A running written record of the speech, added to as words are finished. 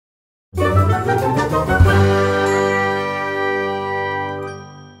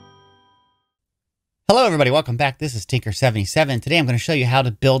Hello everybody, welcome back. This is Tinker77. Today I'm going to show you how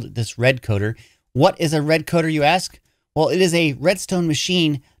to build this Redcoder. What is a Redcoder, you ask? Well, it is a redstone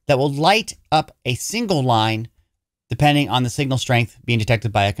machine that will light up a single line depending on the signal strength being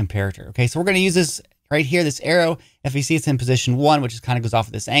detected by a comparator. Okay, so we're going to use this right here, this arrow. If you see it's in position 1, which is kind of goes off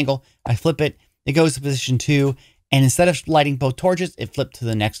at this angle, I flip it, it goes to position 2, and instead of lighting both torches, it flipped to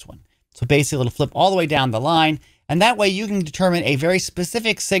the next one. So basically it'll flip all the way down the line, and that way you can determine a very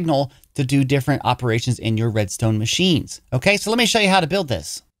specific signal to do different operations in your redstone machines. Okay, so let me show you how to build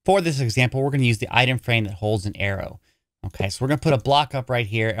this. For this example, we're going to use the item frame that holds an arrow. Okay, so we're going to put a block up right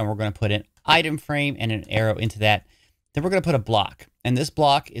here, and we're going to put an item frame and an arrow into that. Then we're going to put a block, and this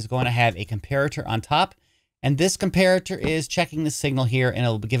block is going to have a comparator on top, and this comparator is checking the signal here, and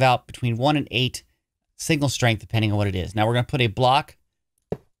it'll give out between 1 and 8 signal strength depending on what it is. Now we're going to put a block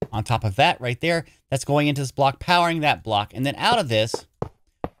on top of that right there. That's going into this block, powering that block, and then out of this,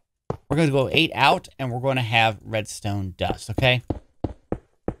 we're going to go 8 out, and we're going to have redstone dust, okay?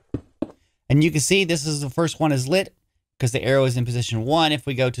 And you can see this is the first one is lit because the arrow is in position 1. If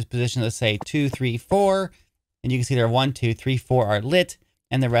we go to position, let's say 2, 3, 4, and you can see there are 1, 2, 3, 4 are lit,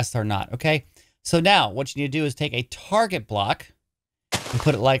 and the rest are not, okay? So now what you need to do is take a target block and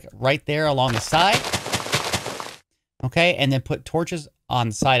put it like right there along the side, okay? And then put torches on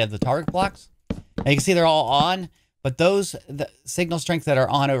the side of the target blocks. Now you can see they're all on, but the signal strength that are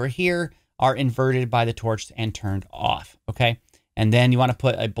on over here are inverted by the torch and turned off, okay? And then you want to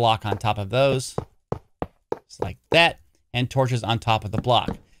put a block on top of those, just like that, and torches on top of the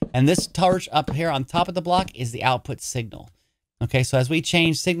block. And this torch up here on top of the block is the output signal. Okay, so as we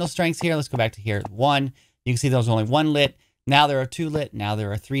change signal strengths here, let's go back to here, 1. You can see there was only 1 lit. Now there are 2 lit. Now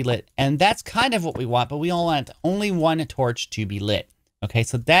there are 3 lit. And that's kind of what we want, but we only want only 1 torch to be lit. Okay,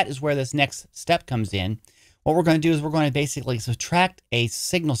 so that is where this next step comes in. What we're going to do is we're going to basically subtract a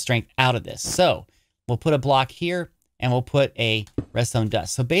signal strength out of this. So we'll put a block here and we'll put a redstone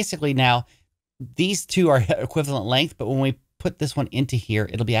dust. So basically now these two are equivalent length, but when we put this one into here,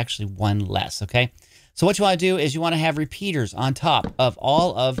 it'll be actually 1 less, okay? So what you want to do is you want to have repeaters on top of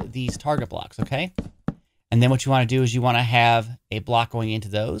all of these target blocks, okay? And then what you want to do is you want to have a block going into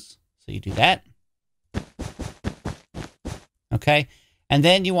those. So you do that. Okay. And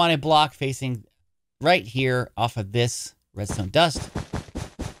then you want a block facing right here off of this redstone dust.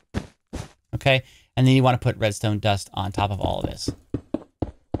 Okay. And then you want to put redstone dust on top of all of this.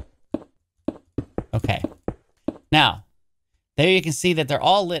 Okay. Now, there you can see that they're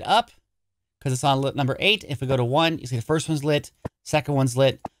all lit up because it's on lit number 8. If we go to 1, you see the first one's lit, second one's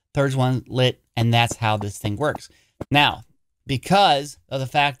lit, third one's lit, and that's how this thing works. Now, because of the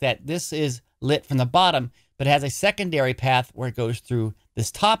fact that this is lit from the bottom, but it has a secondary path where it goes through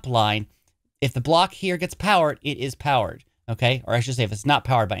this top line, if the block here gets powered, it is powered, okay? Or I should say if it's not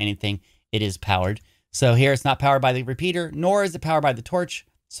powered by anything, it is powered. So here it's not powered by the repeater, nor is it powered by the torch,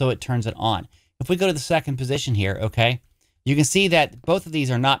 so it turns it on. If we go to the second position here, okay, you can see that both of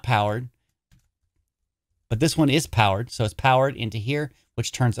these are not powered, but this one is powered, so it's powered into here,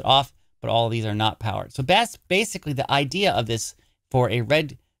 which turns it off, but all of these are not powered. So that's basically the idea of this for a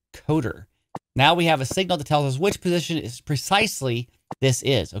Redcoder. Now we have a signal that tells us which position is precisely this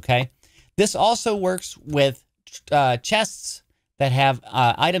is, okay? This also works with chests that have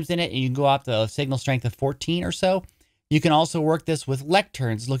items in it, and you can go up to a signal strength of 14 or so. You can also work this with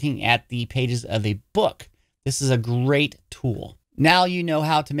lecterns, looking at the pages of a book. This is a great tool. Now you know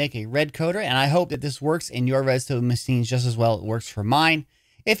how to make a Redcoder, and I hope that this works in your redstone machines just as well as it works for mine.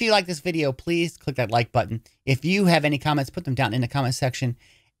 If you like this video, please click that like button. If you have any comments, put them down in the comment section.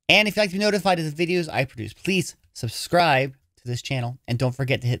 And if you'd like to be notified of the videos I produce, please subscribe to this channel. And don't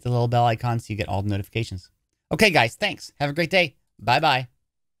forget to hit the little bell icon so you get all the notifications. Okay, guys, thanks. Have a great day. Bye-bye.